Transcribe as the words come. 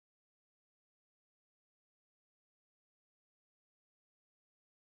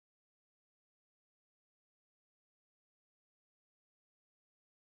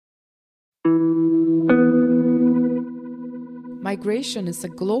Migration is a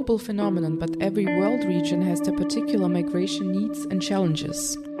global phenomenon, but every world region has their particular migration needs and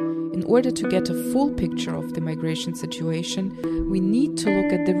challenges. In order to get a full picture of the migration situation, we need to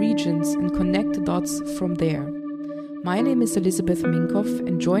look at the regions and connect the dots from there. My name is Elisabeth Minkoff,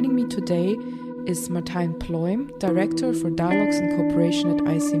 and joining me today is Martijn Pluim, Director for Dialogues and Cooperation at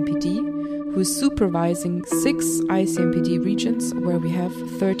ICMPD, who is supervising 6 ICMPD regions where we have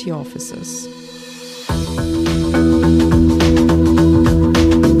 30 offices.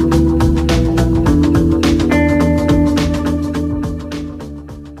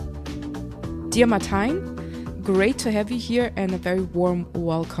 Dear Martijn, great to have you here and a very warm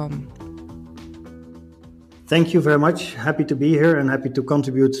welcome. Thank you very much. Happy to be here and happy to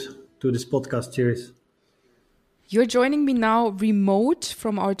contribute to this podcast series. You're joining me now remote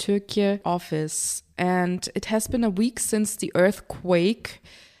from our Türkiye office, and it has been a week since the earthquake,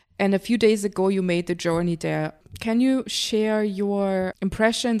 and a few days ago you made the journey there. Can you share your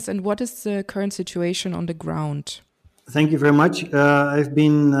impressions and what is the current situation on the ground? Thank you very much. I've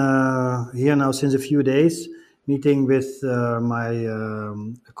been here now since a few days, meeting with my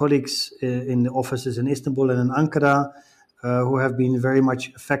colleagues in the offices in Istanbul and in Ankara, who have been very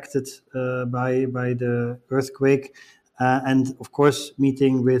much affected by the earthquake, and of course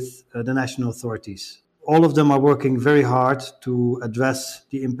meeting with the national authorities. All of them are working very hard to address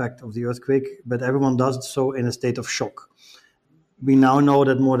the impact of the earthquake, but everyone does so in a state of shock. We now know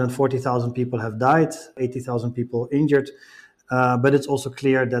that more than 40,000 people have died, 80,000 people injured, but it's also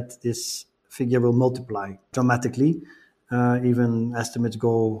clear that this figure will multiply dramatically. Even estimates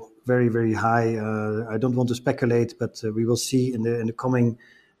go very, very high. I don't want to speculate, but we will see in the coming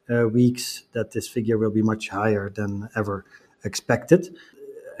weeks that this figure will be much higher than ever expected.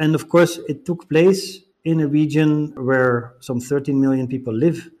 And of course, it took place in a region where some 13 million people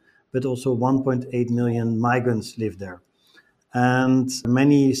live, but also 1.8 million migrants live there. And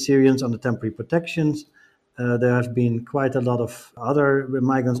many Syrians under temporary protections. There have been quite a lot of other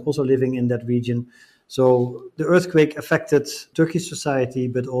migrants also living in that region. So the earthquake affected Turkish society,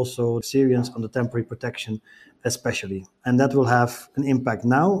 but also Syrians under temporary protection especially. And that will have an impact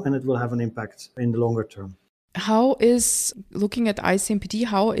now, and it will have an impact in the longer term. How is, looking at ICMPD,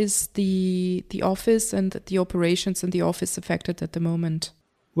 how is the office and the operations in the office affected at the moment?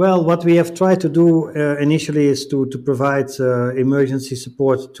 Well, what we have tried to do initially is to provide emergency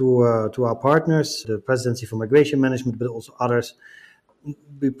support to our partners, the Presidency for Migration Management, but also others.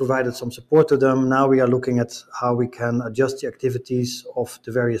 We provided some support to them. Now we are looking at how we can adjust the activities of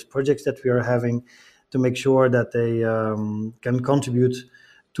the various projects that we are having to make sure that they can contribute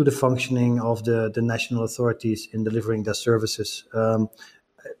to the functioning of the national authorities in delivering their services.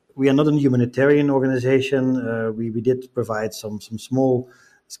 We are not a humanitarian organization. We did provide some small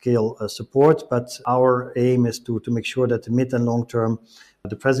scale support, but our aim is to make sure that the mid and long term,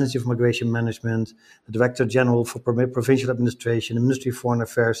 the Presidency of Migration Management, the Director General for Provincial Administration, the Ministry of Foreign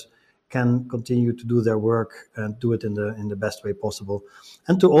Affairs can continue to do their work and do it in the best way possible.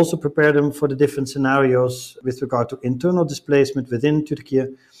 And to also prepare them for the different scenarios with regard to internal displacement within Turkey,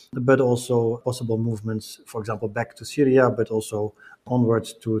 but also possible movements, for example, back to Syria, but also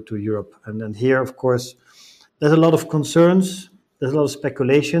onwards to Europe. And then here, of course, there's a lot of concerns. There's a lot of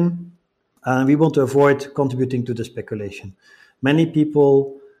speculation, and we want to avoid contributing to the speculation. Many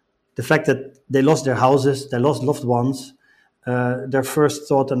people, the fact that they lost their houses, they lost loved ones, their first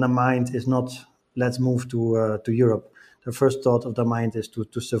thought in their mind is not, let's move to Europe. The first thought of their mind is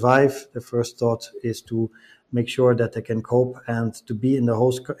to survive. The first thought is to make sure that they can cope, and to be in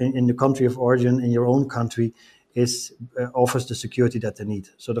the country of origin, in your own country, offers the security that they need.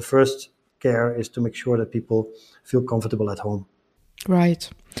 So the first care is to make sure that people feel comfortable at home. Right.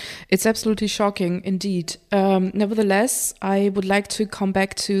 It's absolutely shocking indeed. Nevertheless, I would like to come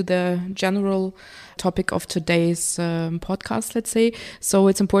back to the general topic of today's podcast, let's say. So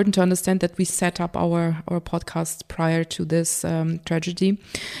it's important to understand that we set up our podcast prior to this tragedy.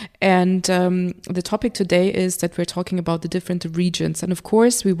 And the topic today is that we're talking about the different regions. And of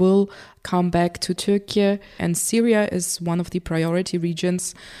course, we will come back to Turkey, and Syria is one of the priority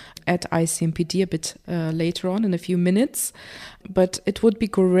regions at ICMPD a bit later on in a few minutes. But it would be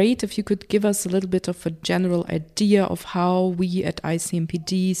great if you could give us a little bit of a general idea of how we at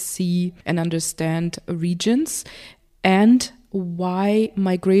ICMPD see and understand regions, and why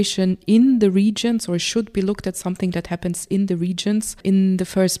migration in the regions, or should be looked at something that happens in the regions in the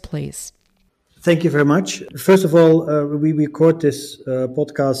first place. Thank you very much. First of all, we record this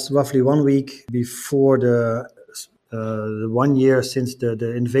podcast roughly 1 week before the 1 year since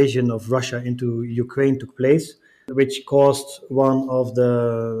the invasion of Russia into Ukraine took place. which caused one of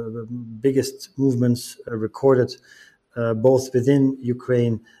the biggest movements recorded both within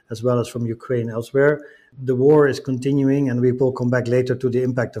Ukraine as well as from Ukraine elsewhere. The war is continuing, and we will come back later to the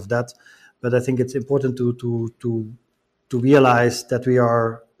impact of that. But I think it's important to realize that we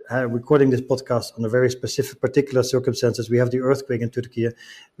are recording this podcast on a very specific, particular circumstances. We have the earthquake in Turkey.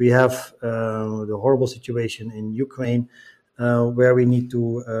 We have the horrible situation in Ukraine, where we need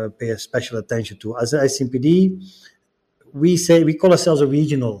to pay a special attention to. As ICMPD, we call ourselves a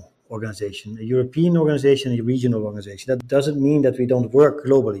regional organization, a European organization, a regional organization. That doesn't mean that we don't work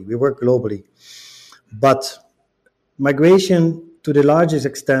globally. We work globally. But migration, to the largest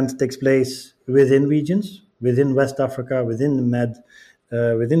extent, takes place within regions, within West Africa, within the Med,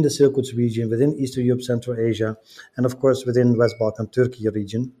 within the Silk Route region, within Eastern Europe, Central Asia, and of course within West Balkan, Turkey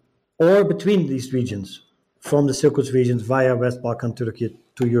region, or between these regions, from the Silk Route region via West Balkan, Turkey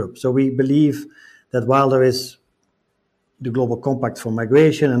to Europe. So we believe that while there is the Global Compact for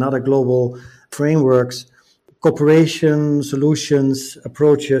Migration and other global frameworks, cooperation, solutions,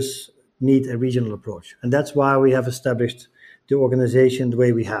 approaches need a regional approach. And that's why we have established the organization the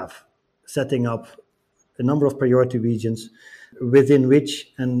way we have, setting up a number of priority regions within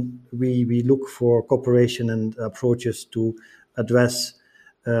which, and we look for cooperation and approaches to address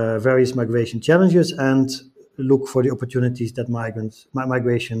various migration challenges and look for the opportunities that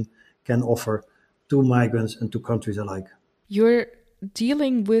migration can offer to migrants and to countries alike. You're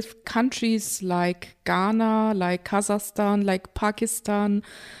dealing with countries like Ghana, like Kazakhstan, like Pakistan,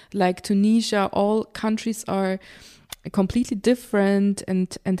 like Tunisia. All countries are completely different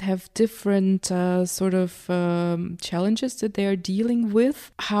and have different challenges that they are dealing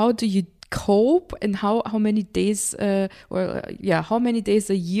with. How do you cope, and how many days how many days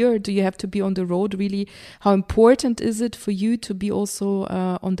a year do you have to be on the road? Really, how important is it for you to be also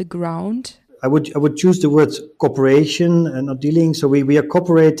on the ground? I would choose the word cooperation and not dealing. So we are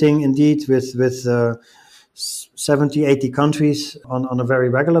cooperating indeed with 70, 80 countries on a very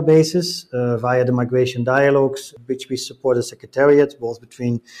regular basis via the migration dialogues, which we support a secretariat, both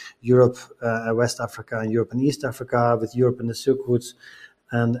between Europe, West Africa, and Europe and East Africa, with Europe and the Silk Routes,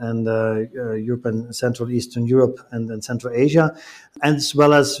 and Europe and Central Eastern Europe and Central Asia, as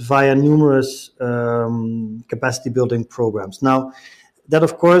well as via numerous capacity building programs. Now, that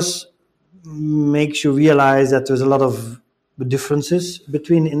of course makes you realize that there's a lot of differences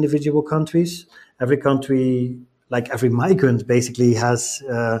between individual countries. Every country, like every migrant, basically has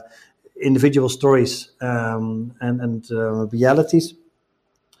individual stories and realities.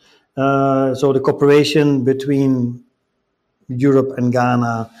 So the cooperation between Europe and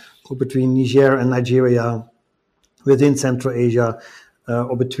Ghana, or between Niger and Nigeria, within Central Asia,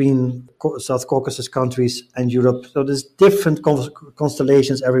 or between South Caucasus countries and Europe. So there's different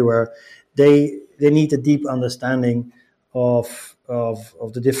constellations everywhere. They need a deep understanding of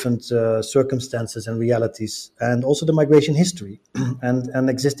the different circumstances and realities, and also the migration history and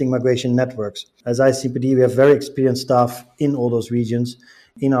existing migration networks. As ICPD, we have very experienced staff in all those regions,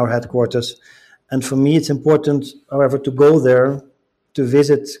 in our headquarters. And for me, it's important, however, to go there to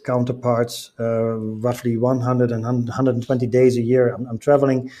visit counterparts, roughly 100 and 120 days a year. I'm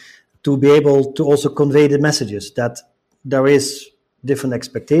traveling to be able to also convey the messages that there is different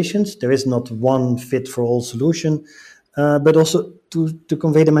expectations. There is not one fit-for-all solution, but also to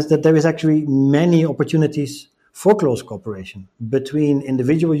convey the message that there is actually many opportunities for close cooperation between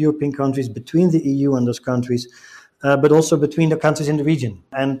individual European countries, between the EU and those countries, but also between the countries in the region.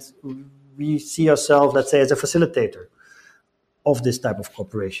 And we see ourselves, let's say, as a facilitator of this type of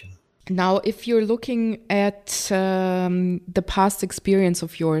cooperation. Now, if you're looking at the past experience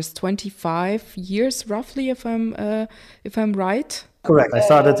of yours, 25 years roughly, if I'm right. Correct. I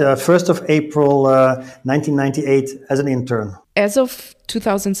started 1st of April 1998 as an intern. As of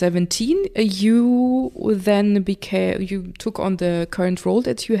 2017, you then took on the current role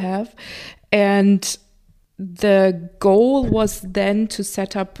that you have, and the goal was then to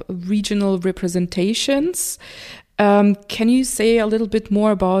set up regional representations. Can you say a little bit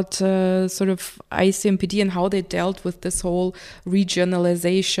more about sort of ICMPD and how they dealt with this whole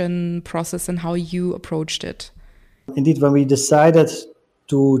regionalization process and how you approached it? Indeed, when we decided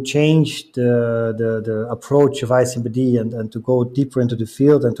to change the approach of ICMPD and to go deeper into the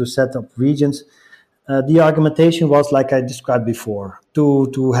field and to set up regions, the argumentation was, like I described before,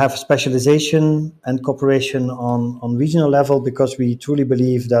 to have specialization and cooperation on regional level, because we truly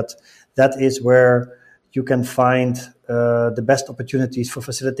believe that is where you can find the best opportunities for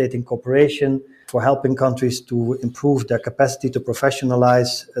facilitating cooperation, for helping countries to improve their capacity to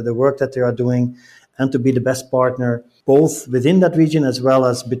professionalize the work that they are doing, and to be the best partner both within that region as well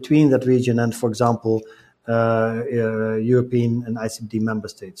as between that region and, for example, European and ICPD member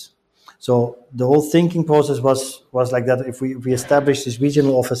states. So the whole thinking process was like that. If we establish these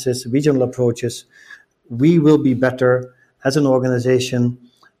regional offices, regional approaches, we will be better as an organization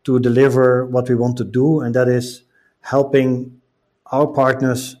to deliver what we want to do, and that is helping our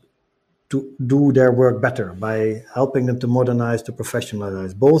partners to do their work better by helping them to modernize, to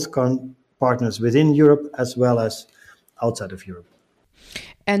professionalize, both partners within Europe as well as outside of Europe.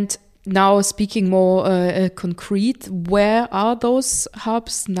 And now speaking more concrete, where are those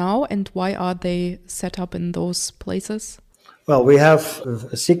hubs now and why are they set up in those places? Well, we have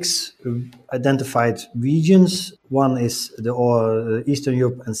 6 identified regions. One is the Eastern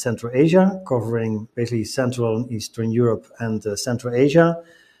Europe and Central Asia, covering basically Central and Eastern Europe and Central Asia.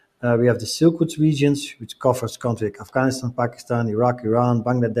 We have the Silk Route regions, which covers countries like Afghanistan, Pakistan, Iraq, Iran,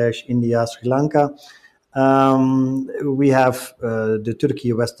 Bangladesh, India, Sri Lanka. We have the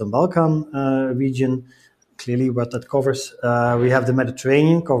Turkey Western Balkan region, clearly what that covers. We have the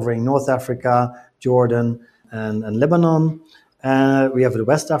Mediterranean covering North Africa, Jordan, and Lebanon. We have the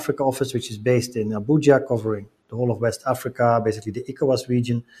West Africa office, which is based in Abuja, covering the whole of West Africa, basically the ECOWAS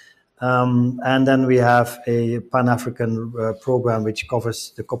region. And then we have a Pan-African program which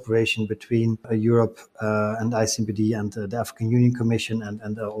covers the cooperation between Europe and ICPD and the African Union Commission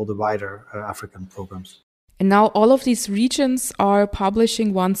and all the wider African programs. And now all of these regions are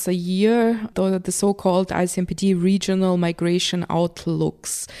publishing once a year the so-called ICMPD regional migration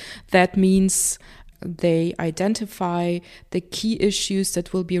outlooks. That means they identify the key issues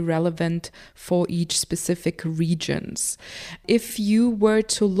that will be relevant for each specific regions. If you were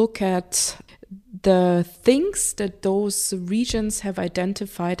to look at the things that those regions have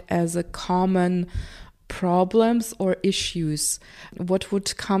identified as a common problems or issues, what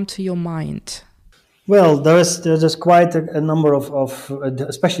would come to your mind? Well, there's quite a number of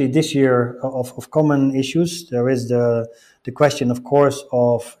especially this year, of common issues. There is the question, of course,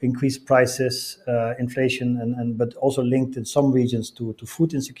 of increased prices, inflation, but also linked in some regions to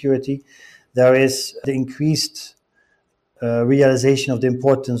food insecurity. There is the increased realization of the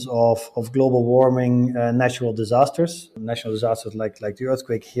importance of global warming, natural disasters like the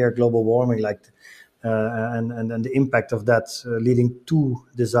earthquake here, global warming, and the impact of that leading to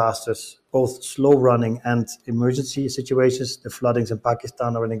disasters, both slow running and emergency situations. The floodings in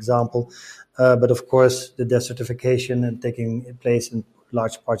Pakistan are an example, but of course the desertification and taking place in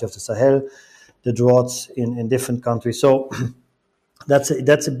large parts of the Sahel, the droughts in different countries. So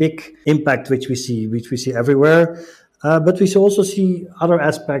that's a big impact which we see everywhere. But we also see other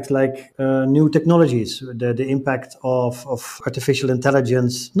aspects like new technologies, the impact of artificial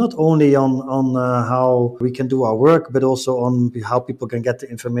intelligence, not only on how we can do our work, but also on how people can get the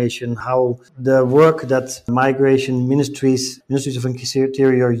information, how the work that ministries of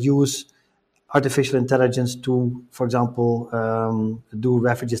interior use artificial intelligence to, for example, do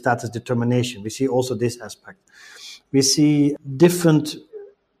refugee status determination. We see also this aspect. We see different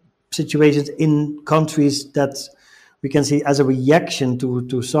situations in countries that we can see as a reaction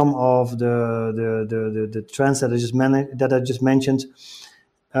to some of the trends that I just mentioned.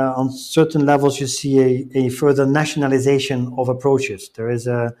 On certain levels, you see a further nationalization of approaches. There is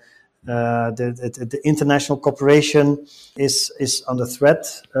the international cooperation is under threat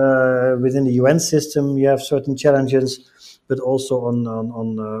within the UN system. You have certain challenges, but also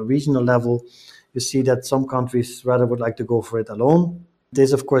on regional level, you see that some countries rather would like to go for it alone.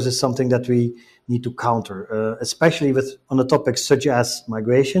 This, of course, is something that we need to counter, especially on a topic such as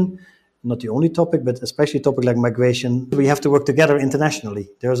migration. Not the only topic, but especially a topic like migration. We have to work together internationally.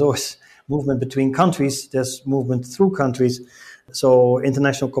 There's always movement between countries. There's movement through countries. So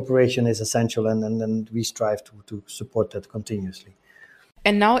international cooperation is essential, and we strive to support that continuously.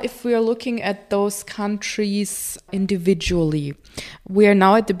 And now if we are looking at those countries individually, we are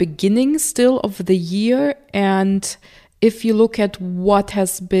now at the beginning still of the year, and if you look at what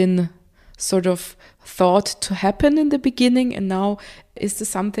has been sort of thought to happen in the beginning, and now is this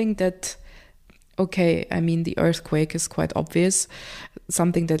something that, okay, I mean, the earthquake is quite obvious,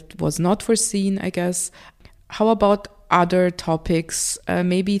 something that was not foreseen, I guess. How about other topics,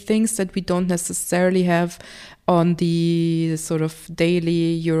 maybe things that we don't necessarily have on the sort of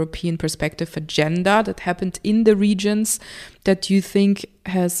daily European perspective agenda that happened in the regions that you think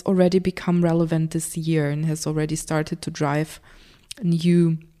has already become relevant this year and has already started to drive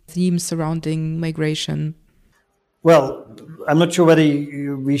new themes surrounding migration? Well, I'm not sure whether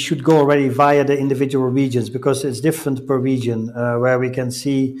we should go already via the individual regions, because it's different per region, where we can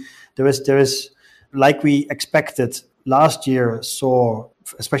see there is like we expected. Last year saw,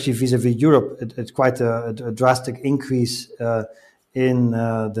 especially vis-a-vis Europe, it's quite a drastic increase in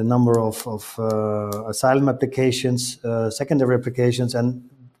the number of asylum applications, secondary applications, and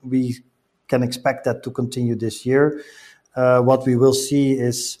we can expect that to continue this year. What we will see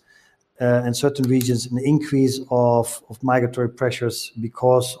is in certain regions an increase of migratory pressures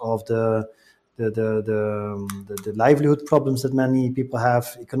because of the livelihood problems that many people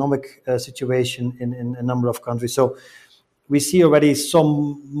have, economic situation in a number of countries. So we see already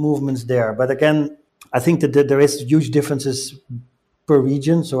some movements there. But again, I think that there is huge differences per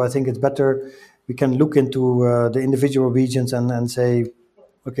region. So I think it's better we can look into the individual regions and say,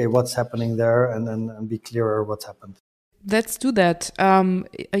 okay, what's happening there, and be clearer what's happened. Let's do that.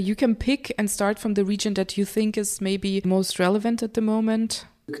 You can pick and start from the region that you think is maybe most relevant at the moment.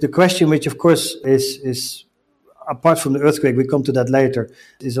 The question, which of course is apart from the earthquake, we come to that later,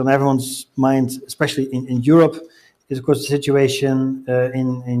 is on everyone's mind, especially in Europe, is of course the situation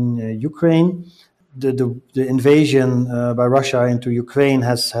in Ukraine. The invasion by Russia into Ukraine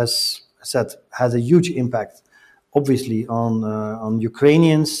has a huge impact, obviously, on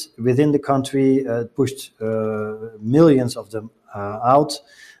Ukrainians within the country. Pushed millions of them out.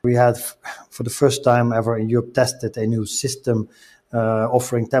 We had, for the first time ever in Europe, tested a new system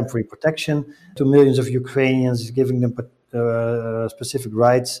offering temporary protection to millions of Ukrainians, giving them specific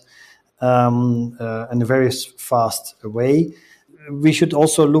rights in a very fast way. We should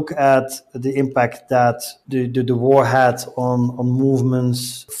also look at the impact that the war had on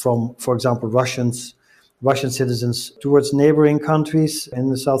movements from, for example, Russian citizens towards neighboring countries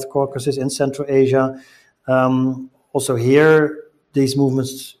in the South Caucasus, in Central Asia. Also here, these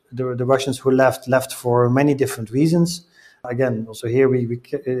movements, the Russians who left for many different reasons. Again, also here,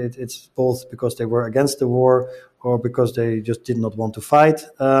 it's both because they were against the war or because they just did not want to fight.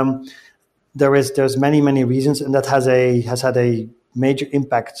 There's many reasons, and that has had a major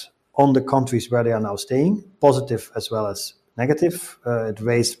impact on the countries where they are now staying, positive as well as negative. It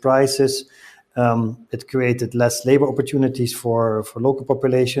raised prices. It created less labor opportunities for local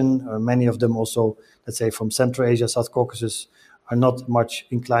population. Many of them also, let's say, from Central Asia, South Caucasus, are not much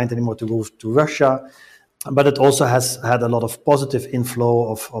inclined anymore to move to Russia. But it also has had a lot of positive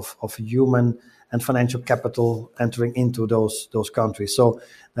inflow of human and financial capital entering into those countries. So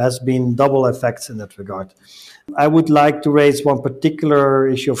there has been double effects in that regard. I would like to raise one particular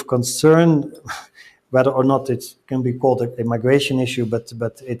issue of concern, whether or not it can be called a migration issue, but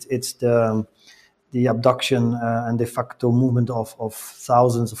it's the abduction and de facto movement of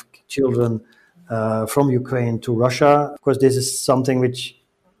thousands of children from Ukraine to Russia. Of course, this is something which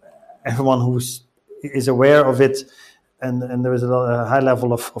everyone is aware of it, and there is a high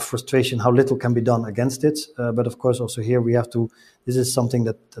level of frustration how little can be done against it. But of course, also here we have to. This is something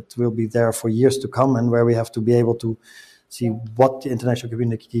that will be there for years to come, and where we have to be able to see what the international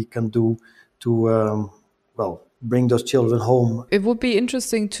community can do to bring those children home. It would be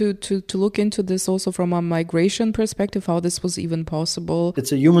interesting to look into this also from a migration perspective, how this was even possible.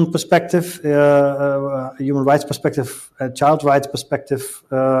 It's a human perspective, a human rights perspective, a child rights perspective.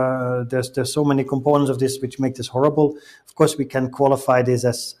 There's so many components of this which make this horrible. Of course, we can qualify this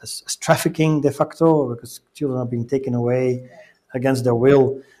as trafficking de facto, because children are being taken away against their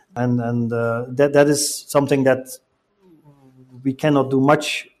will, and that is something that we cannot do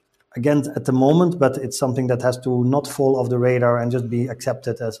much again at the moment, but it's something that has to not fall off the radar and just be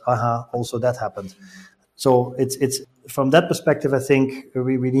accepted as also that happened. So it's from that perspective, I think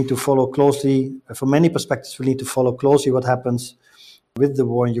we need to follow closely. From many perspectives, we need to follow closely what happens with the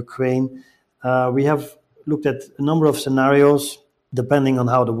war in Ukraine. We have looked at a number of scenarios depending on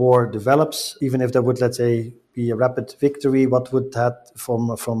how the war develops. Even if there would, let's say, be a rapid victory, what would that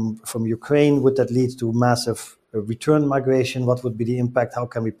from Ukraine? Would that lead to massive return migration? What would be the impact? How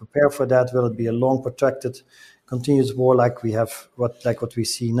can we prepare for that? Will it be a long, protracted, continuous war like what we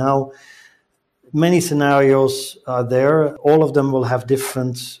see now? Many scenarios are there. All of them will have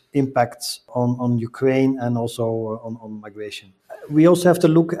different impacts on Ukraine and also on migration. We also have to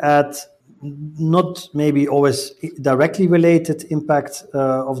look at not maybe always directly related impact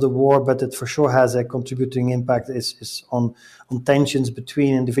of the war, but it for sure has a contributing impact is on tensions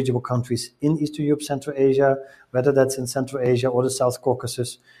between individual countries in Eastern Europe, Central Asia, whether that's in Central Asia or the South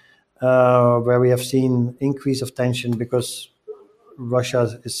Caucasus, where we have seen increase of tension because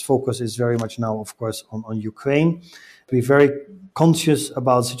Russia's focus is very much now, of course, on Ukraine. We're very conscious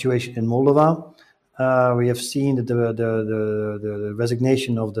about the situation in Moldova. We have seen the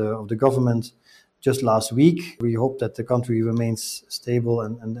resignation of the government just last week. We hope that the country remains stable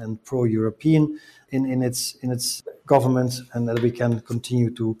and pro-European in its government, and that we can continue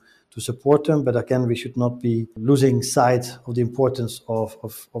to support them. But again, we should not be losing sight of the importance of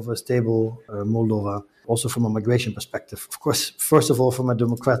a stable Moldova, also from a migration perspective. Of course, first of all, from a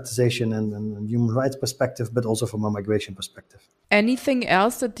democratization and human rights perspective, but also from a migration perspective. Anything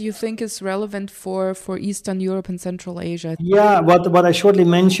else that you think is relevant for Eastern Europe and Central Asia? Yeah, what I shortly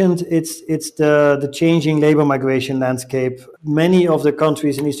mentioned, it's the changing labor migration landscape. Many of the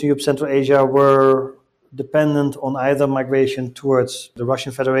countries in Eastern Europe, Central Asia were dependent on either migration towards the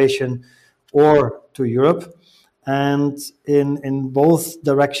Russian Federation or to Europe. And in both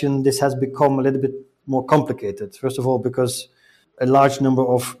directions, this has become a little bit more complicated. First of all, because a large number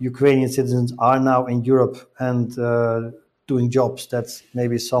of Ukrainian citizens are now in Europe and doing jobs that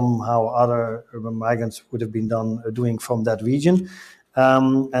maybe somehow other urban migrants would have been doing from that region.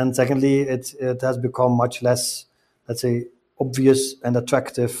 And secondly, it has become much less, let's say, obvious and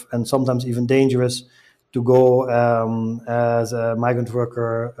attractive and sometimes even dangerous to go as a migrant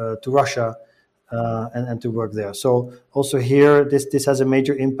worker to Russia and to work there. So also here, this has a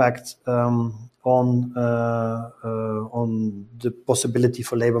major impact on the possibility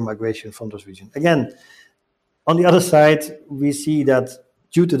for labor migration from those regions. Again, on the other side, we see that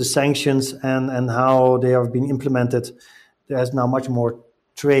due to the sanctions and how they have been implemented, there's now much more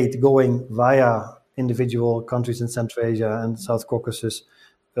trade going via individual countries in Central Asia and South Caucasus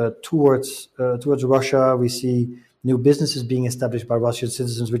towards Russia. We see new businesses being established by Russian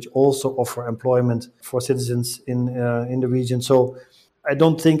citizens, which also offer employment for citizens in the region. So I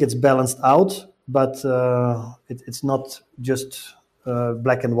don't think it's balanced out, but it's not just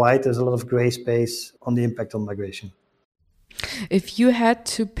black and white. There's a lot of gray space on the impact on migration. If you had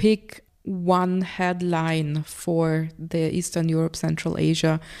to pick one headline for the Eastern Europe, Central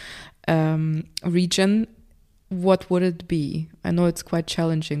Asia region, what would it be? I know it's quite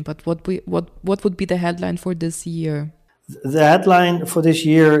challenging, but what would be the headline for this year? The headline for this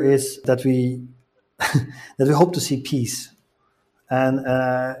year is that we that we hope to see peace.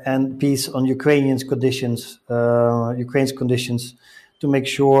 And peace on Ukraine's conditions to make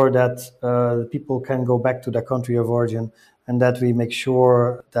sure that people can go back to their country of origin, and that we make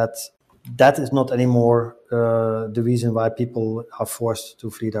sure that is not anymore the reason why people are forced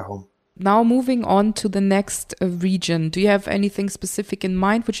to flee their home. Now moving on to the next region, do you have anything specific in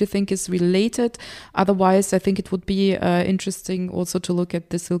mind which you think is related? Otherwise, I think it would be interesting also to look at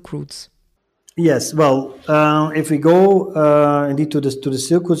the Silk routes. Yes, well, if we go indeed to the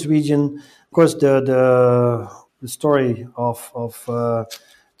Silk Routes region, of course, the story of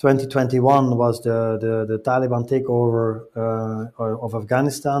 2021 was the Taliban takeover of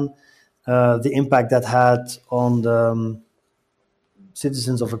Afghanistan, the impact that had on the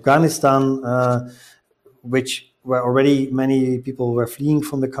citizens of Afghanistan, which were already many people were fleeing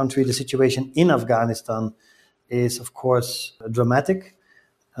from the country. The situation in Afghanistan is, of course, dramatic.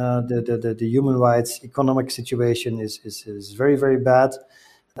 The human rights, economic situation is very, very bad.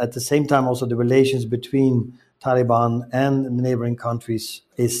 At the same time, also the relations between Taliban and the neighboring countries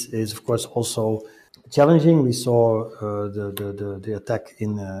is of course also challenging. We saw the attack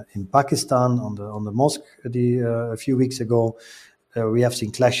in Pakistan on the mosque a few weeks ago. We have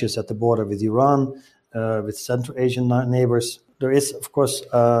seen clashes at the border with Iran, with Central Asian neighbors. There is, of course,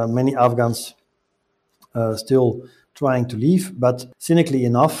 many Afghans still trying to leave, but cynically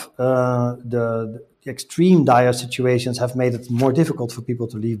enough, the extreme dire situations have made it more difficult for people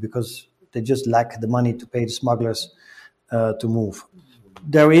to leave because they just lack the money to pay the smugglers to move.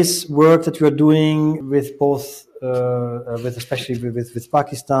 There is work that we're doing with both, especially with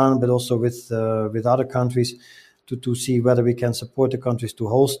Pakistan, but also with other countries to see whether we can support the countries to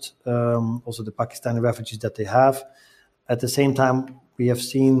host also the Pakistani refugees that they have. At the same time, we have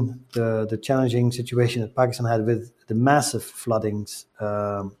seen the challenging situation that Pakistan had with the massive floodings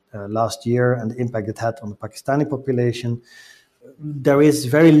last year and the impact it had on the Pakistani population. There is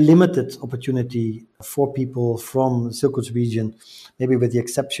very limited opportunity for people from the Silk Routes region, maybe with the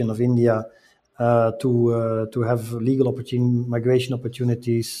exception of India, to have legal migration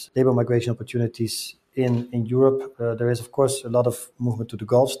opportunities, labor migration opportunities in Europe. There is, of course, a lot of movement to the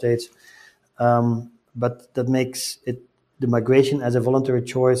Gulf states, but that makes the migration as a voluntary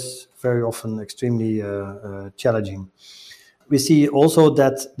choice very often extremely challenging. We see also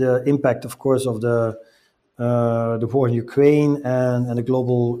that the impact, of course, of the war in Ukraine and the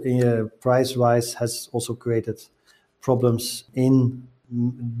global price rise has also created problems in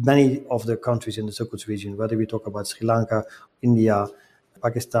many of the countries in the Silk Routes region, whether we talk about Sri Lanka, India,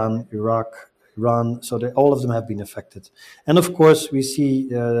 Pakistan, Iraq, Iran. So all of them have been affected. And of course, we see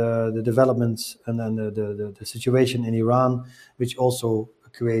the developments and the situation in Iran, which also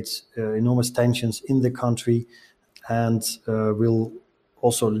creates enormous tensions in the country and will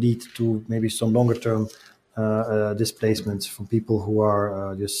also lead to maybe some longer term displacements from people who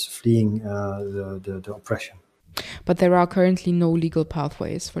are just fleeing the oppression. But there are currently no legal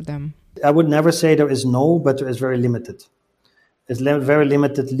pathways for them. I would never say there is no, but there is very limited. There's very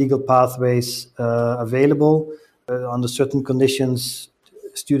limited legal pathways available under certain conditions.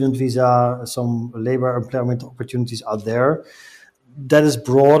 Student visa, some labor employment opportunities are there. That is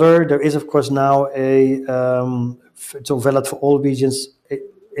broader. There is, of course, now so valid for all regions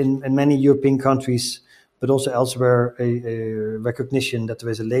in many European countries, but also elsewhere, a recognition that there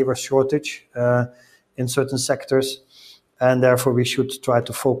is a labor shortage in certain sectors. And therefore, we should try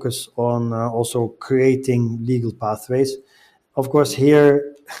to focus on also creating legal pathways. Of course,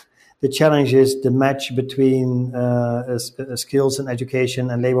 here, the challenge is the match between skills and education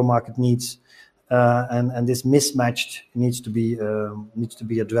and labor market needs. And this mismatch needs to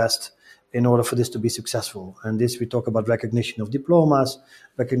be addressed in order for this to be successful. And this, we talk about recognition of diplomas,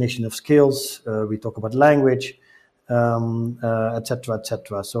 recognition of skills, we talk about language, etc.,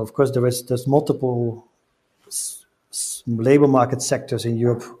 etc. So, of course, there's multiple labor market sectors in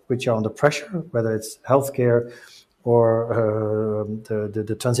Europe which are under pressure, whether it's healthcare or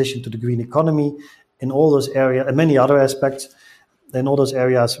the transition to the green economy. In all those areas, and many other aspects, in all those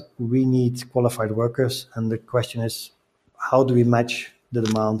areas, we need qualified workers. And the question is, how do we match the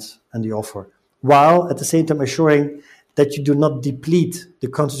demand and the offer, while at the same time assuring that you do not deplete the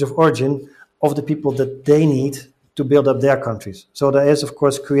countries of origin of the people that they need to build up their countries. So there is, of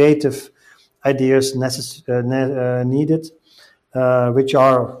course, creative ideas needed,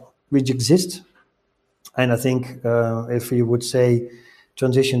 which exist. And I think if you would say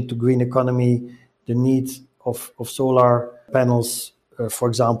transition to green economy, the need of solar panels, for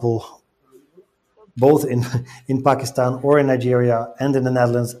example, both in Pakistan or in Nigeria and in the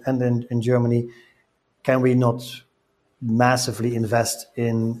Netherlands and in Germany, can we not massively invest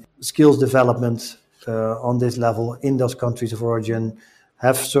in skills development on this level in those countries of origin,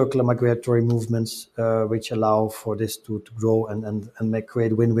 have circular migratory movements which allow for this to grow and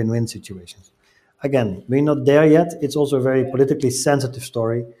create win-win-win situations. Again, we're not there yet. It's also a very politically sensitive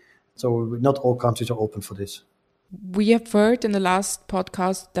story. So not all countries are open for this. We have heard in the last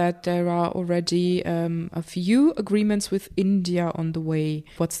podcast that there are already a few agreements with India on the way.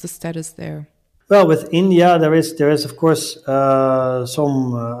 What's the status there? Well, with India, there is of course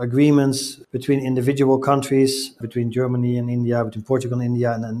some agreements between individual countries, between Germany and India, between Portugal and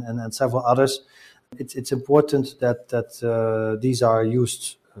India, and several others. It's important that these are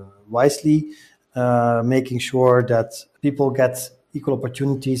used wisely, making sure that people get equal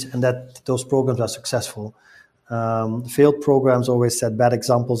opportunities and that those programs are successful. Failed programs always set bad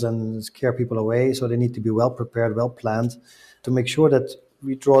examples and scare people away, so they need to be well prepared, well planned, to make sure that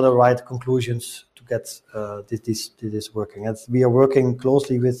we draw the right conclusions to get this working. And we are working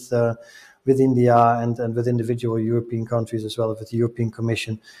closely with India and with individual European countries as well as with the European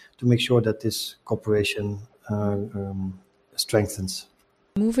Commission to make sure that this cooperation strengthens.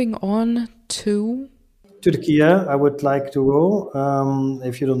 Moving on to Turkey, I would like to go,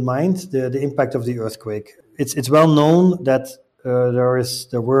 if you don't mind, the impact of the earthquake. It's well known that there are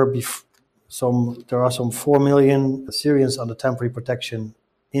some 4 million Syrians under temporary protection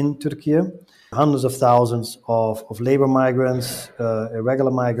in Turkey, hundreds of thousands of labor migrants,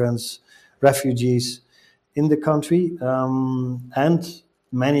 irregular migrants, refugees in the country, and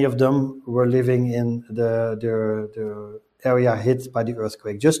many of them were living in the area hit by the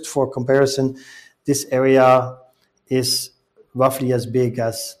earthquake. Just for comparison, this area is roughly as big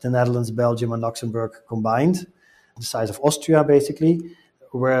as the Netherlands, Belgium, and Luxembourg combined, the size of Austria, basically,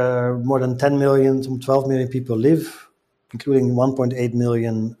 where more than 10 million, some 12 million people live, including 1.8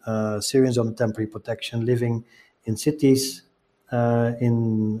 million Syrians on temporary protection, living in cities,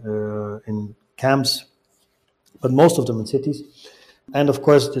 in camps, but most of them in cities. And of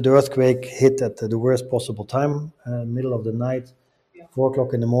course, the earthquake hit at the worst possible time, middle of the night, 4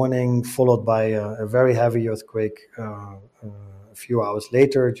 o'clock in the morning, followed by a very heavy earthquake a few hours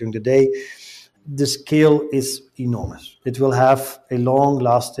later during the day. The scale is enormous. It will have a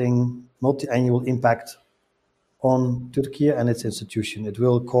long-lasting, multi-annual impact on Turkey and its institution. It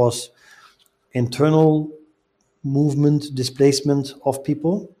will cause internal movement, displacement of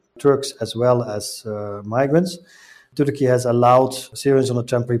people, Turks as well as migrants. Turkey has allowed Syrians on a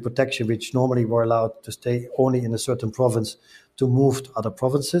temporary protection, which normally were allowed to stay only in a certain province, to move to other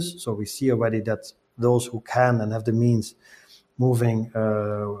provinces. So we see already that those who can and have the means moving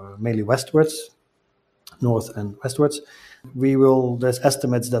mainly westwards, north and westwards. There's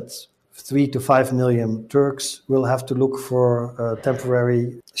estimates that 3 to 5 million Turks will have to look for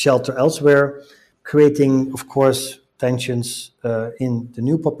temporary shelter elsewhere, creating, of course, tensions in the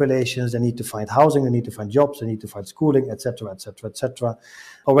new populations. They need to find housing, they need to find jobs, they need to find schooling, etc., etc., etc.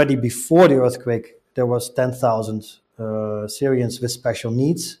 Already before the earthquake, there was 10,000 Syrians with special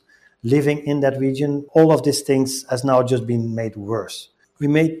needs living in that region. All of these things has now just been made worse. We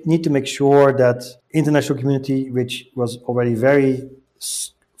need to make sure that international community, which was already very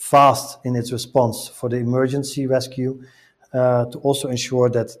fast in its response for the emergency rescue, to also ensure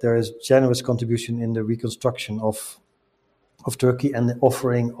that there is generous contribution in the reconstruction of Turkey and the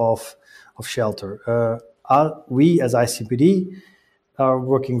offering of shelter. We as ICPD are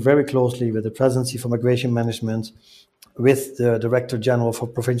working very closely with the Presidency for Migration Management, with the Director General for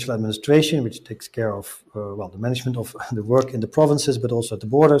Provincial Administration, which takes care of the management of the work in the provinces, but also at the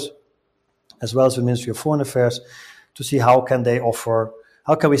borders, as well as the Ministry of Foreign Affairs, to see how can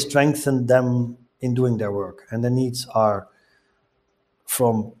we strengthen them in doing their work. And the needs are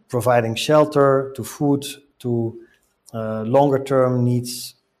from providing shelter to food to longer term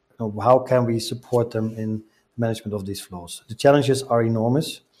needs. How can we support them in management of these flows? The challenges are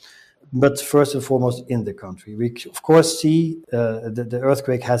enormous, but first and foremost in the country. We, of course, see the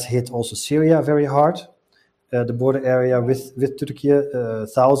earthquake has hit also Syria very hard. The border area with Turkey,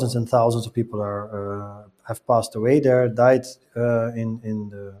 thousands and thousands of people have passed away there, died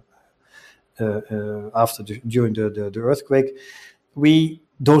during the earthquake. We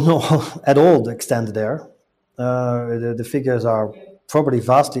don't know at all the extent there. The figures are probably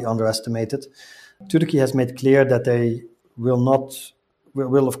vastly underestimated. Turkey has made clear that they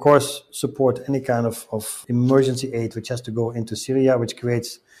will of course support any kind of emergency aid which has to go into Syria, which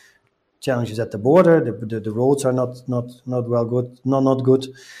creates challenges at the border. The roads are not good.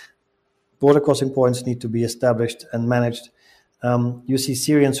 Border crossing points need to be established and managed. You see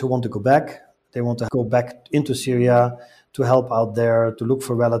Syrians who want to go back. They want to go back into Syria to help out there, to look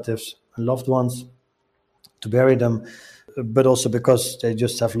for relatives and loved ones, to bury them, but also because they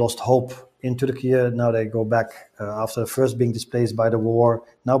just have lost hope in Turkey. Now they go back after first being displaced by the war,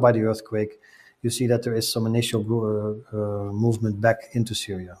 now by the earthquake. You see that there is some initial movement back into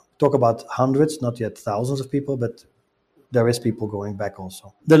Syria. Talk about hundreds, not yet thousands of people, but there is people going back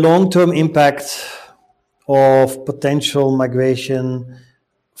also. The long-term impact of potential migration,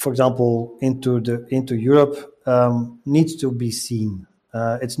 for example, into Europe, needs to be seen.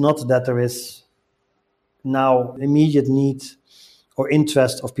 It's not that there is now immediate need or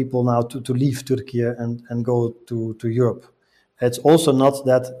interest of people now to leave Turkey and go to Europe. It's also not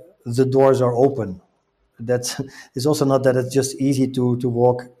that the doors are open. It's also not that it's just easy to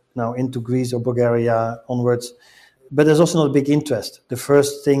walk now into Greece or Bulgaria onwards. But there's also not a big interest. The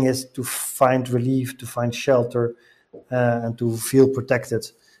first thing is to find relief, to find shelter, and to feel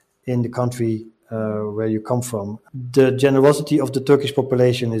protected in the country where you come from. The generosity of the Turkish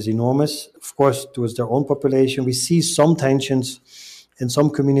population is enormous, of course, towards their own population. We see some tensions in some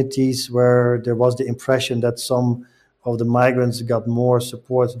communities where there was the impression that some of the migrants got more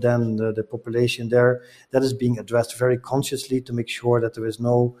support than the population there. That is being addressed very consciously to make sure that there is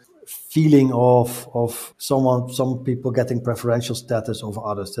no feeling of some people getting preferential status over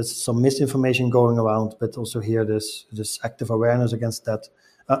others. There's some misinformation going around, but also here there's active awareness against that,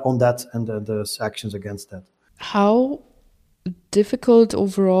 on that, and there's actions against that. How difficult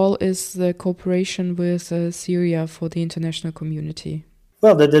overall is the cooperation with Syria for the international community?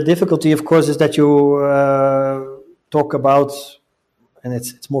 Well, the difficulty, of course, is that you talk about, and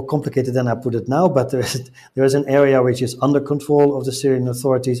it's more complicated than I put it now, but there is an area which is under control of the Syrian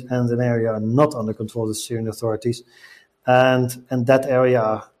authorities and an area not under control of the Syrian authorities. And that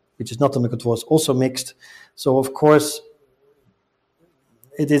area which is not under control is also mixed. So, of course,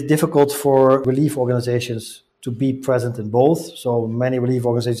 it is difficult for relief organizations to be present in both. So many relief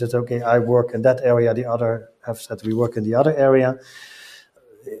organizations say, okay, I work in that area, the other have said we work in the other area.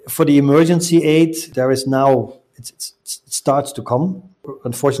 For the emergency aid, there is now, it starts to come.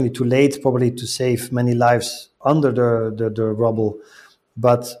 Unfortunately, too late probably to save many lives under the rubble,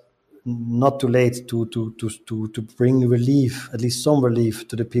 but not too late to bring relief, at least some relief,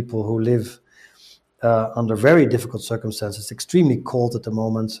 to the people who live under very difficult circumstances. It's extremely cold at the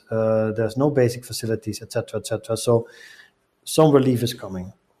moment. There's no basic facilities, etc., etc. So some relief is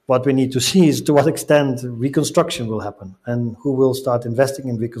coming. What we need to see is to what extent reconstruction will happen and who will start investing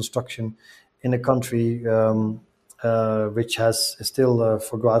in reconstruction in a country which has still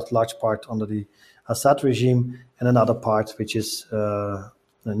for a large part under the Assad regime, and another part which is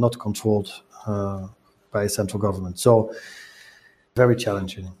not controlled by a central government. So very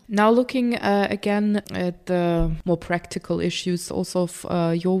challenging. Now looking again at the more practical issues also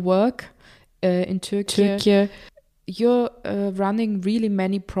of your work in Turkey. You're running really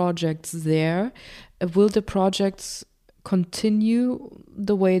many projects there. Will the projects continue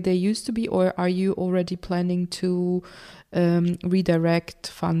the way they used to be, or are you already planning to redirect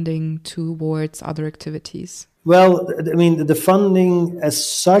funding towards other activities? Well, I mean, the funding as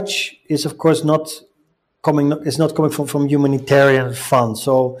such is, of course, not coming from humanitarian funds.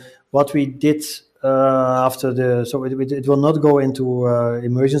 So what we did it will not go into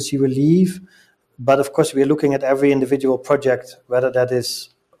emergency relief, but of course we are looking at every individual project, whether that is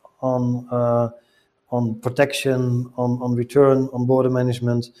on protection, on return, on border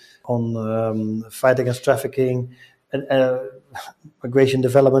management, on fight against trafficking, and migration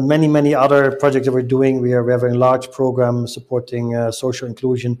development, many other projects that we're doing. We are having a large program supporting social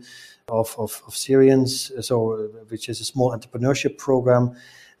inclusion of Syrians, which is a small entrepreneurship program.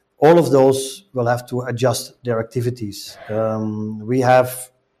 All of those will have to adjust their activities. We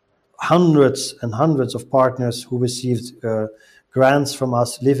have hundreds and hundreds of partners who received grants from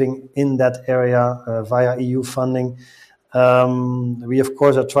us living in that area via EU funding. We, of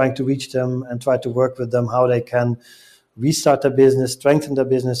course, are trying to reach them and try to work with them how they can restart their business, strengthen their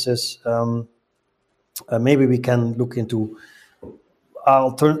businesses. Maybe we can look into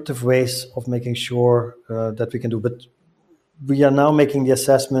alternative ways of making sure that we can do. But we are now making the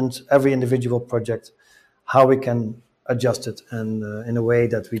assessment, every individual project, how we can adjust it and in a way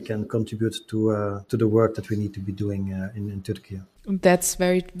that we can contribute to the work that we need to be doing in Turkey. That's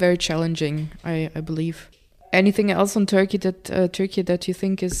very, very challenging, I believe. Anything else on Turkey that you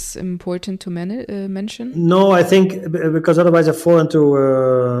think is important to mention? No, I think because otherwise I fall into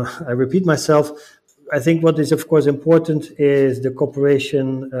I repeat myself. I think what is of course important is the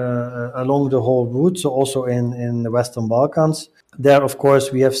cooperation along the whole route, so also in the Western Balkans. There, of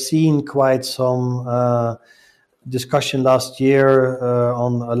course, we have seen quite some discussion last year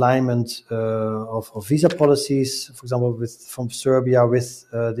on alignment of visa policies, for example, from Serbia with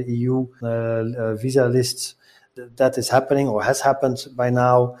the EU visa lists. That is happening or has happened by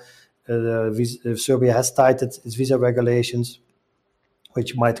now. Serbia has tightened its visa regulations,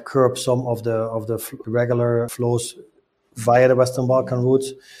 which might curb some of the regular flows via the Western Balkan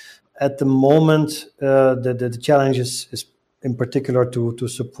routes. At the moment, the challenge is in particular to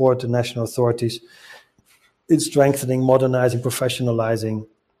support the national authorities in strengthening, modernizing, professionalizing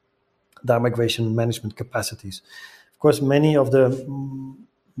their migration management capacities. Of course, many of the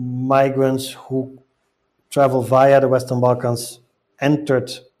migrants who travel via the Western Balkans entered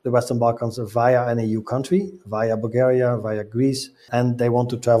the Western Balkans via an EU country, via Bulgaria, via Greece, and they want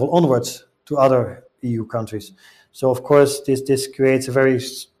to travel onwards to other EU countries. So, of course, this creates a very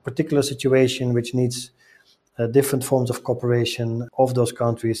particular situation which needs different forms of cooperation of those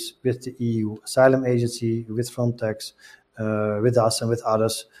countries with the EU Asylum Agency, with Frontex, with us and with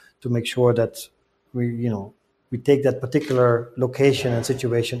others to make sure that we take that particular location and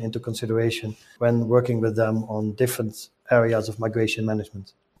situation into consideration when working with them on different areas of migration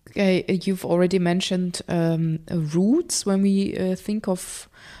management. Okay, you've already mentioned routes. When we think of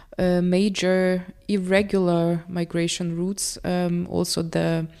major irregular migration routes, also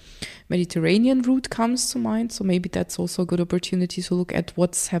the Mediterranean route comes to mind. So maybe that's also a good opportunity to look at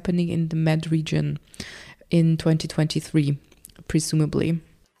what's happening in the Med region in 2023, presumably.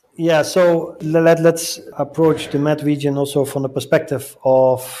 Yeah, so let's approach the Med region also from the perspective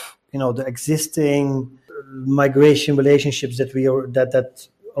of the existing migration relationships that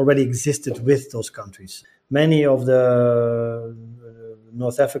already existed with those countries. Many of the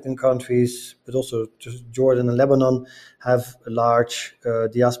North African countries, but also Jordan and Lebanon, have large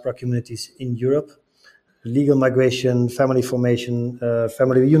diaspora communities in Europe. Legal migration, family formation,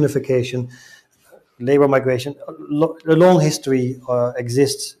 family reunification, labor migration, a long history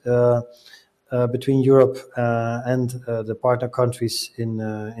exists between Europe and the partner countries in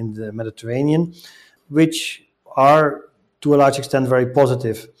the Mediterranean, which are to a large extent very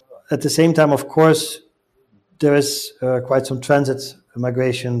positive. At the same time, of course, there is quite some transit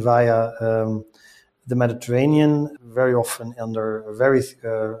migration via the Mediterranean, very often under very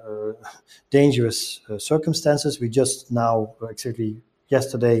dangerous circumstances. We just now, actually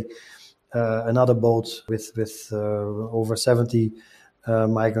yesterday, another boat with over 70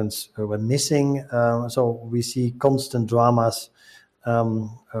 migrants went missing. So we see constant dramas on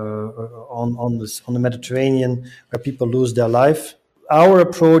the Mediterranean where people lose their life. Our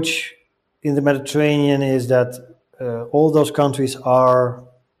approach in the Mediterranean is that all those countries are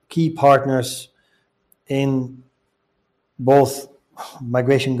key partners in both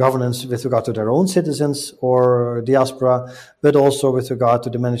migration governance with regard to their own citizens or diaspora, but also with regard to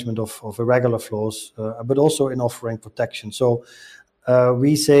the management of irregular flows, but also in offering protection. So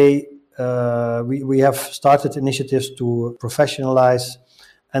we say we have started initiatives to professionalize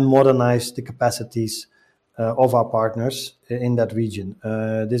and modernize the capacities of our partners in that region.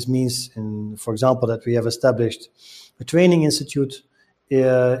 This means, for example, that we have established a training institute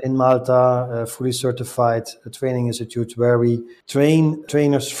in Malta, a fully certified training institute where we train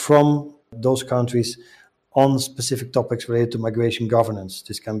trainers from those countries on specific topics related to migration governance.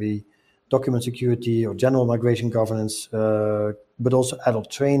 This can be document security or general migration governance, but also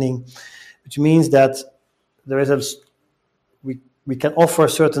adult training, which means that there is we can offer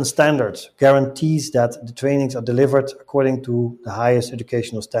certain standards, guarantees that the trainings are delivered according to the highest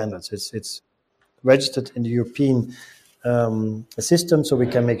educational standards. It's registered in the European system, so we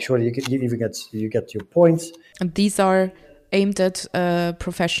can make sure you get your points. And these are aimed at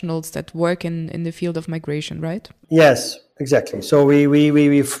professionals that work in the field of migration, right? Yes, exactly. So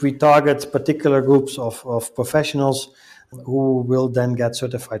we target particular groups of professionals who will then get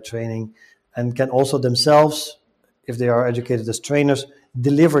certified training and can also themselves, if they are educated as trainers,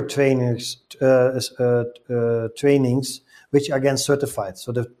 deliver trainings which are again certified.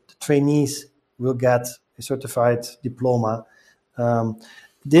 So the trainees will get a certified diploma.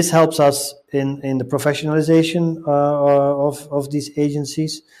 This helps us in the professionalization of these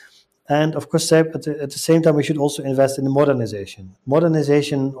agencies. And of course, at the same time, we should also invest in the modernization.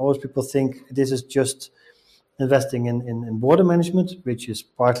 Modernization, always people think this is just investing in border management, which is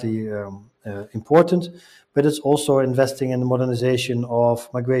partly important, but it's also investing in the modernization of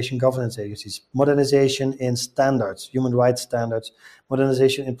migration governance agencies, modernization in standards, human rights standards,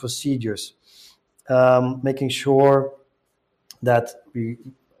 modernization in procedures, making sure that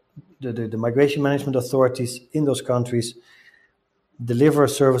the migration management authorities in those countries deliver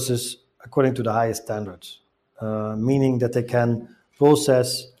services according to the highest standards, meaning that they can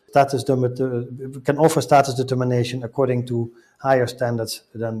can offer status determination according to higher standards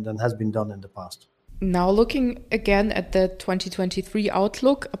than has been done in the past. Now, looking again at the 2023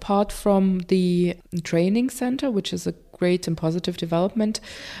 outlook, apart from the training center, which is a great and positive development,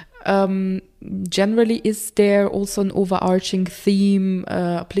 generally, is there also an overarching theme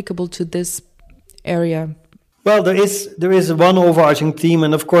applicable to this area? Well, there is one overarching theme,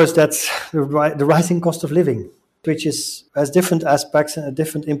 and of course, that's the rising cost of living, which has different aspects and a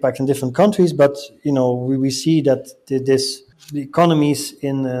different impact in different countries. But we see that the economies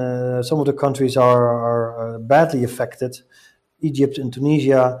in some of the countries are badly affected. Egypt and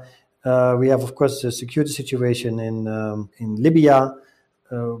Tunisia. We have, of course, the security situation in Libya.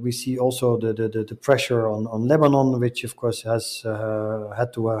 We see also the pressure on Lebanon, which, of course, has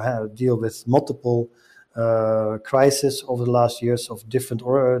had to deal with multiple crises over the last years of different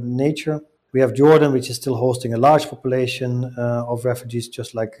nature. We have Jordan, which is still hosting a large population of refugees,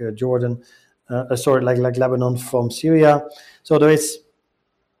 just like like Lebanon from Syria. So there is,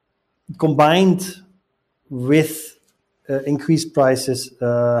 combined with increased prices,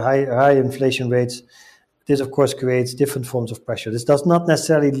 high inflation rates, this of course creates different forms of pressure. This does not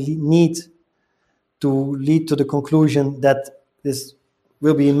necessarily need to lead to the conclusion that this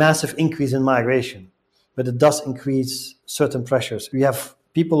will be a massive increase in migration, but it does increase certain pressures. We have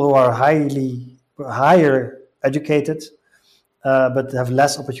people who are higher educated, but have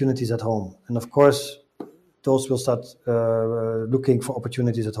less opportunities at home. And of course, those will start looking for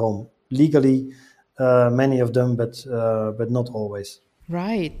opportunities at home. Legally, many of them, but not always.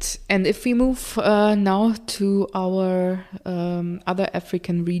 Right. And if we move now to our other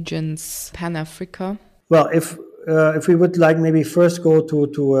African regions, Pan-Africa. Well, if we would like maybe first go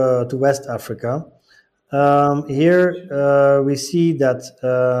to West Africa, here we see that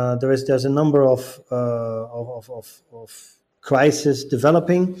there's a number of crises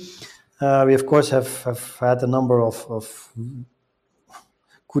developing. We of course have had a number of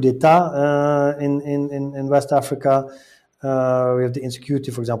coup d'état in West Africa. We have the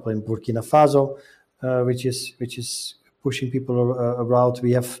insecurity, for example, in Burkina Faso, which is pushing people around.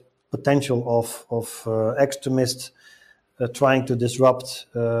 We have potential of extremists trying to disrupt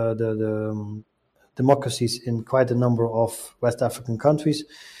the democracies in quite a number of West African countries.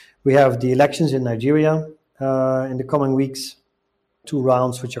 We have the elections in Nigeria in the coming weeks, 2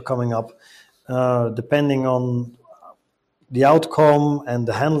 rounds which are coming up. Depending on the outcome and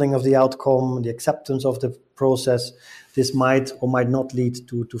the handling of the outcome, the acceptance of the process, this might or might not lead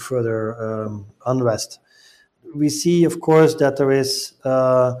to further unrest. We see, of course, that there is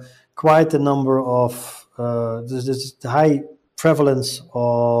quite a number of there's the high prevalence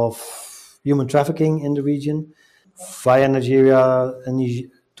of human trafficking in the region via Nigeria and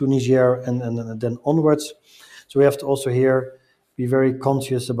to Niger and then onwards. So we have to also here be very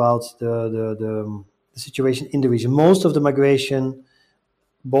conscious about the situation in the region. Most of the migration,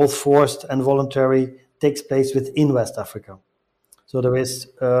 both forced and voluntary, takes place within West Africa. So there is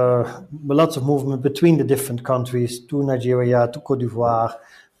lots of movement between the different countries, to Nigeria, to Côte d'Ivoire,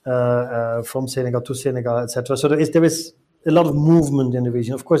 from Senegal to Senegal, etc. So there is a lot of movement in the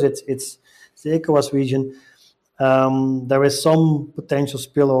region. Of course, it's the ECOWAS region. There is some potential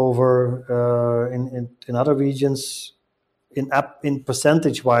spillover in other regions, in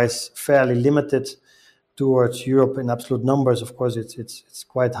percentage-wise, fairly limited towards Europe in absolute numbers. Of course, it's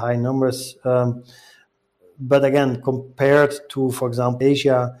quite high numbers. But again, compared to, for example,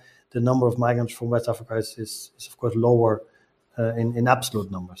 Asia, the number of migrants from West Africa is of course lower in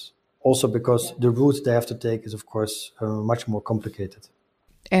absolute numbers. Also because the route they have to take is, of course, much more complicated.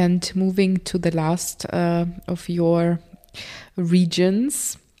 And moving to the last of your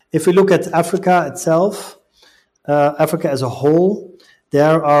regions. If we look at Africa itself, Africa as a whole,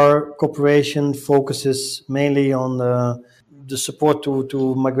 there our cooperation focuses mainly on the support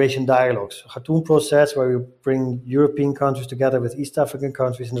to migration dialogues. Khartoum process, where we bring European countries together with East African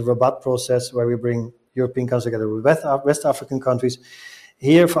countries, and the Rabat process, where we bring European countries together with West African countries.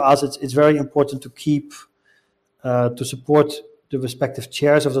 Here, for us, it's very important to keep, to support the respective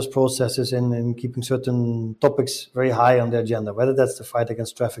chairs of those processes in keeping certain topics very high on the agenda, whether that's the fight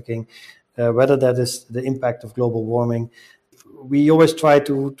against trafficking, whether that is the impact of global warming. We always try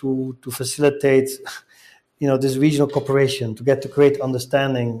to facilitate, this regional cooperation, to create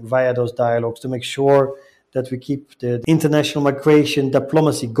understanding via those dialogues, to make sure that we keep the international migration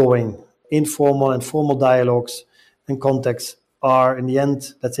diplomacy going. Informal and formal dialogues and contacts are, in the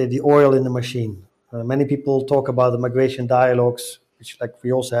end, let's say, the oil in the machine. Many people talk about the migration dialogues, which like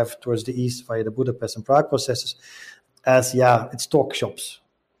we also have towards the east via the Budapest and Prague processes, as, it's talk shops.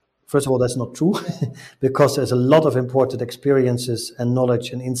 First of all, that's not true, because there's a lot of important experiences and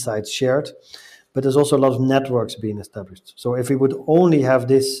knowledge and insights shared, but there's also a lot of networks being established. So if we would only have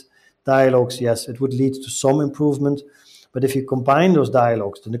these dialogues, yes, it would lead to some improvement. But if you combine those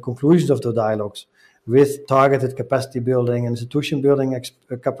dialogues, then the conclusions of the dialogues with targeted capacity building and institution building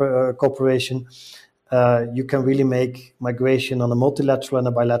cooperation, you can really make migration on a multilateral and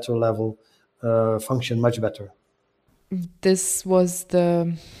a bilateral level function much better. This was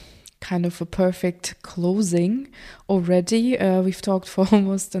the kind of a perfect closing already. We've talked for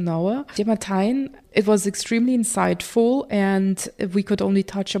almost an hour. Dear Martijn, it was extremely insightful, and we could only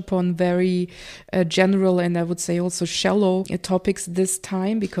touch upon very general and I would say also shallow topics this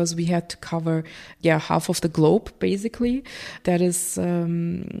time, because we had to cover half of the globe basically that is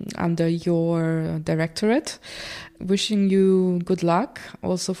under your directorate. Wishing you good luck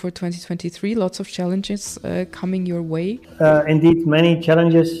also for 2023. Lots of challenges coming your way. Indeed, many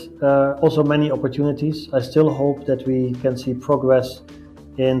challenges, also many opportunities. I still hope that we can see progress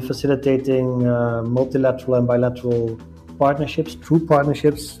in facilitating multilateral and bilateral partnerships, true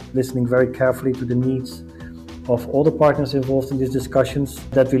partnerships, listening very carefully to the needs of all the partners involved in these discussions,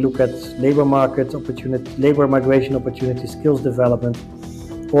 that we look at labor market opportunity, labor migration opportunities, skills development.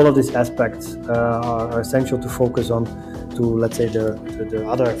 All of these aspects are essential to focus on, to, let's say, the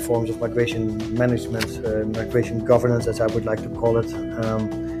other forms of migration management, migration governance, as I would like to call it,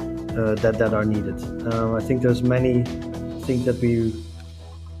 that are needed. I think there's many things that we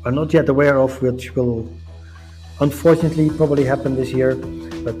are not yet aware of, which will unfortunately probably happen this year,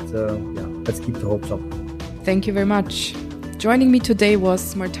 but let's keep the hopes up. Thank you very much. Joining me today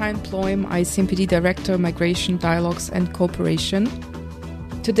was Martijn Pluim, ICMPD Director, Migration, Dialogues and Cooperation.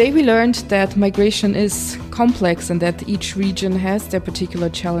 Today we learned that migration is complex and that each region has their particular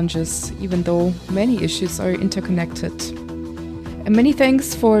challenges, even though many issues are interconnected. And many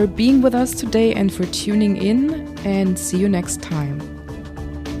thanks for being with us today and for tuning in, and see you next time.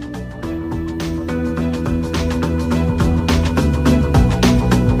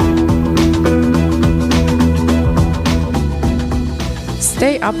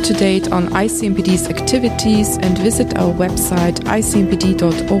 Stay up to date on ICMPD's activities and visit our website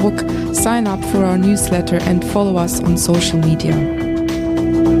icmpd.org, sign up for our newsletter and follow us on social media.